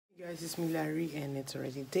Guys, it's me Larry and it's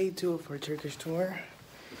already day 2 of our Turkish tour.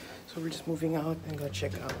 So we're just moving out and gonna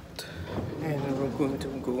check out and we're going to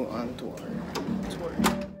go on to our tour.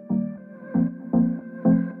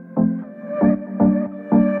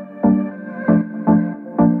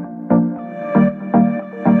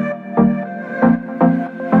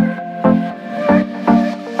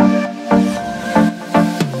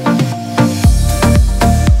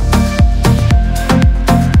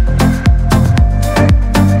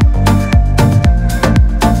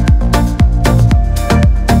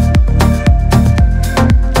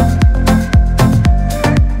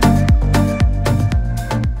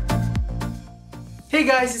 Hey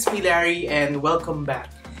guys, it's me Larry and welcome back.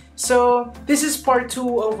 So this is part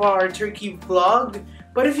 2 of our Turkey vlog,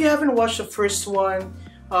 but if you haven't watched the first one,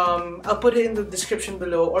 I'll put it in the description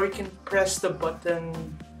below, or you can press the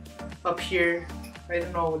button up here. I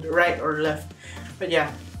don't know, the right or left, but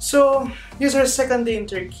yeah. So here's our second day in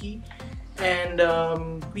Turkey, and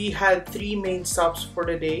we had 3 main stops for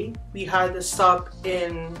the day. We had a stop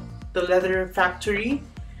in the leather factory,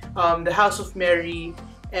 the house of Mary,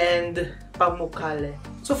 and Pamukkale.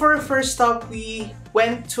 So for our first stop, we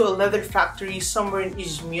went to a leather factory somewhere in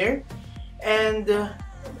Izmir, and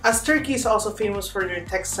as Turkey is also famous for their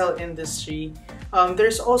textile industry,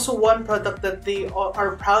 there's also one product that they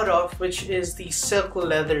are proud of, which is the silk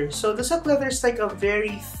leather. So the silk leather is like a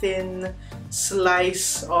very thin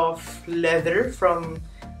slice of leather from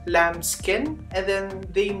lamb skin, and then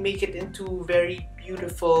they make it into very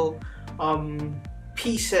beautiful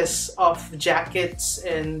pieces of jackets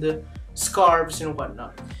and scarves and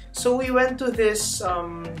whatnot. So we went to this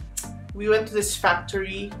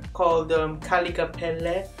factory called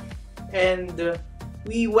Skyldeberg, and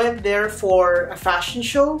we went there for a fashion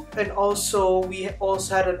show, and we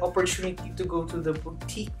also had an opportunity to go to the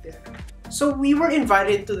boutique there. So we were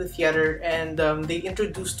invited to the theater, and they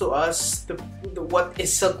introduced to us what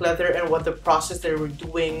is silk leather and what the process they were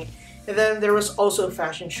doing. And then there was also a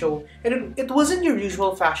fashion show, and it wasn't your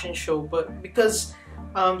usual fashion show, but because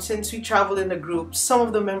since we traveled in a group, some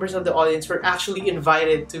of the members of the audience were actually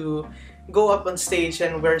invited to go up on stage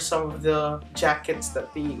and wear some of the jackets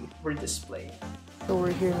that they were displaying. So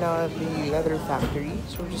we're here now at the leather factory,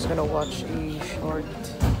 so we're just gonna watch a short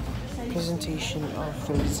presentation of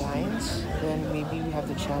the designs, then maybe we have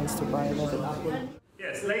the chance to buy leather.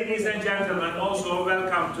 Yes, ladies and gentlemen, also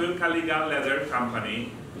welcome to Kaliga Leather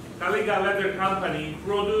Company. Kaliga Leather Company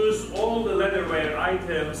produce all the leatherware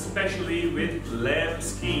items, especially with lamb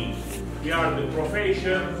skin. We are the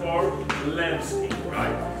profession for lamb skin,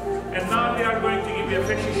 right? And now we are going to give you a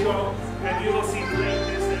fashion show, and you will see the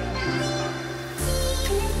latest and newest stuff.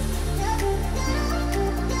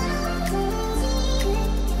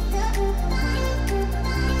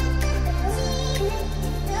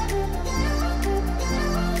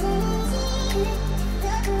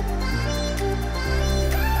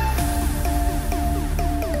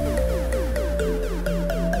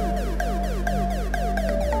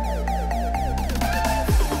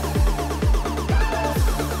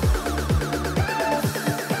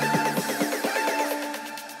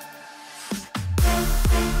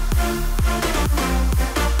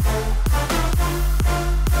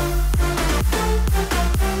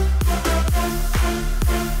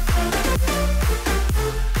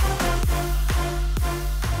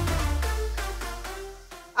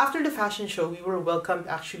 After the fashion show, we were welcomed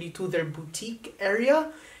actually to their boutique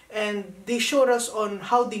area, and they showed us on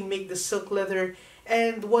how they make the silk leather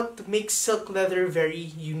and what makes silk leather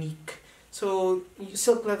very unique. So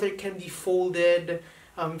silk leather can be folded,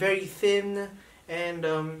 very thin, and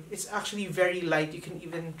it's actually very light. You can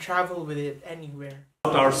even travel with it anywhere.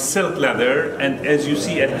 Our silk leather, and as you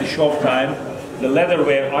see at the showtime, the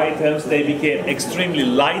leatherware items, they became extremely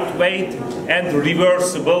lightweight and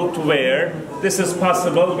reversible to wear. This is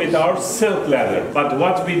possible with our silk leather. But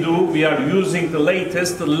what we do, we are using the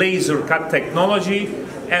latest laser cut technology,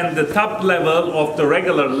 and the top level of the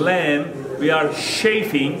regular lamb, we are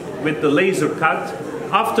shaping with the laser cut.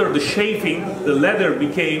 After the shaping, the leather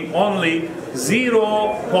became only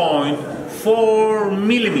 0.4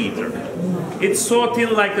 millimeter. It's so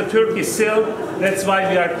thin like a Turkish silk. That's why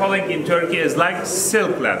we are calling in Turkey as like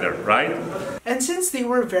silk leather, right? And since they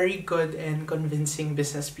were very good and convincing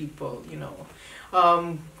business people, you know,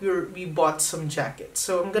 we bought some jackets.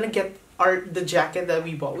 So I'm gonna get the jacket that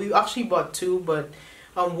we bought. We actually bought 2, but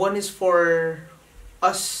one is for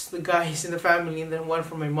us, the guys in the family, and then one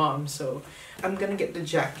for my mom. So I'm gonna get the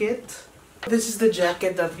jacket. This is the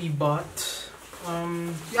jacket that we bought.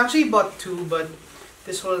 We actually bought 2, but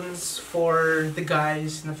this one's for the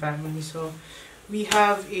guys in the family. So we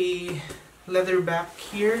have a leather back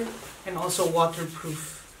here and also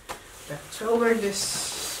waterproof Yeah. So I'll wear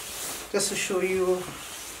this just to show you.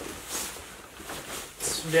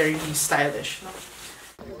 It's very stylish. No?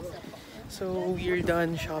 So we're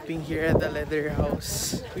done shopping here at the leather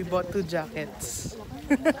house. We bought 2 jackets.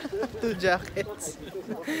 2 jackets.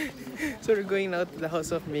 So we're going now to the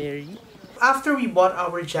house of Mary. After we bought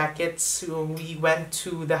our jackets, we went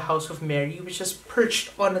to the house of Mary, which is perched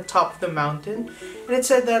on the top of the mountain. And it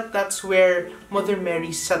said that that's where Mother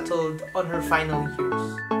Mary settled on her final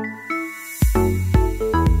years.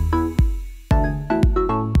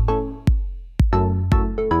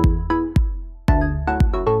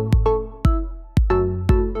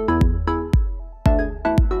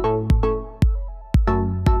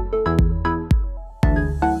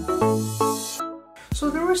 So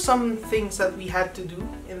there were some things that we had to do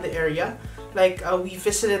in the area, like we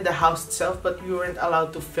visited the house itself, but we weren't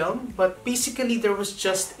allowed to film. But basically there was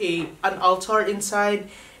just an altar inside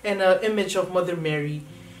and an image of Mother Mary.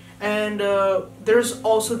 And there's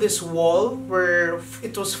also this wall where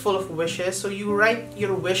it was full of wishes. So you write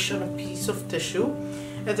your wish on a piece of tissue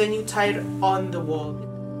and then you tie it on the wall.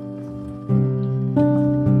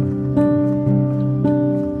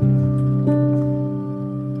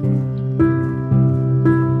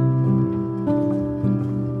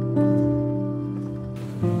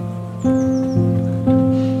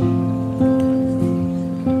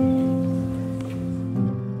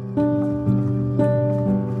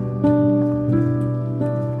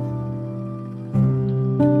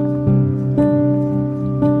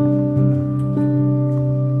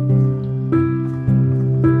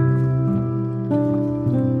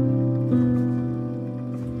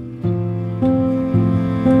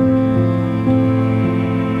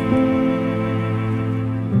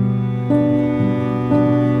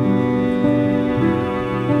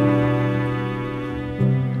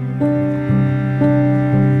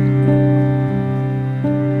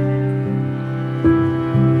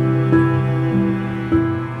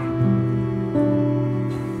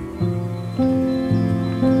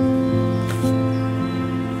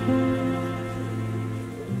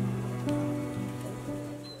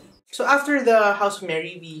 So after the House of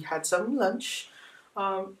Mary, we had some lunch.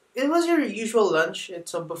 It was your usual lunch.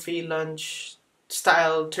 It's a buffet lunch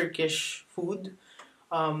style Turkish food.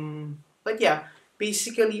 But yeah,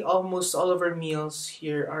 basically almost all of our meals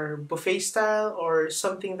here are buffet style or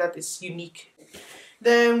something that is unique.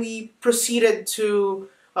 Then we proceeded to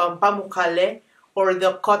Pamukkale, or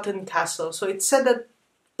the Cotton Castle. So it's said that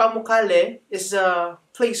Pamukkale is a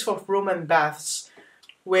place of Roman baths,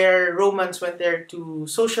 where Romans went there to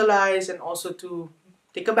socialize and also to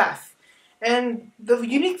take a bath. And the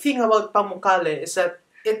unique thing about Pamukkale is that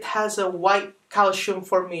it has a white calcium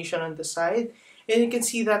formation on the side, and you can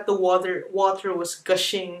see that the water was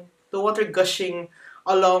gushing,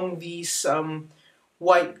 along these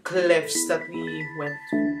white cliffs that we went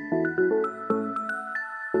to.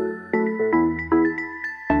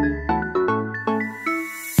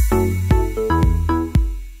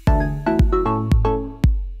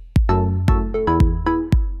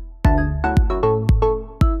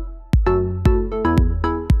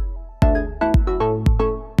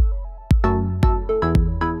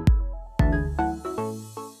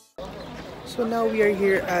 So now we are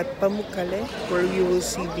here at Pamukkale, where we will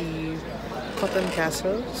see the Cotton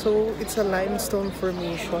Castle. So it's a limestone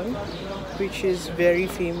formation, which is very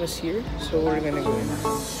famous here. So we're gonna go in.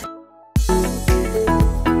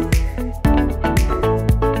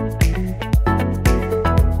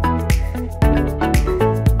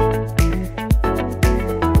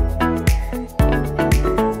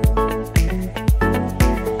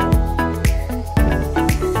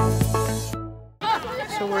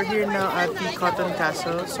 We're here now at the Cotton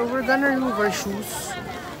Castle. So we're gonna remove our shoes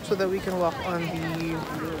so that we can walk on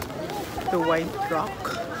the white rock.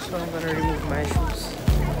 So I'm gonna remove my shoes.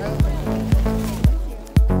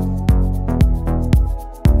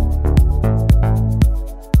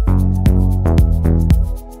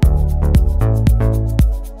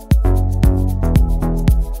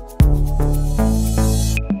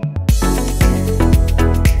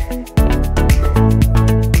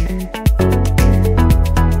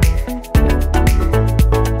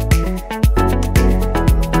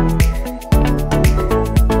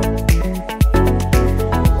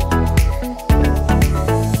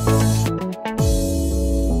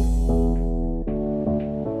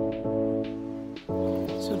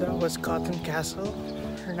 Cotton Castle.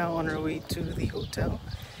 We're now on our way to the hotel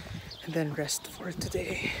and then rest for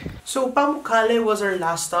today. So Pamukkale was our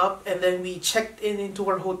last stop, and then we checked into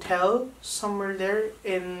our hotel somewhere there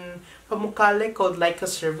in Pamukkale called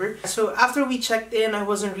Lycus River. So after we checked in, I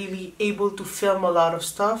wasn't really able to film a lot of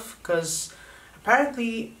stuff because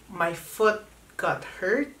apparently my foot got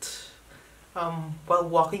hurt while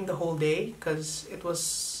walking the whole day, because it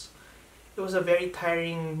was a very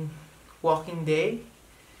tiring walking day.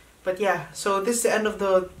 But yeah, so this is the end of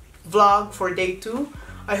the vlog for day 2.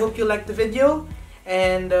 I hope you liked the video,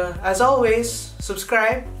 and as always,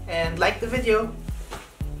 subscribe and like the video.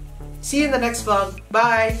 See you in the next vlog.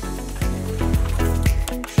 Bye!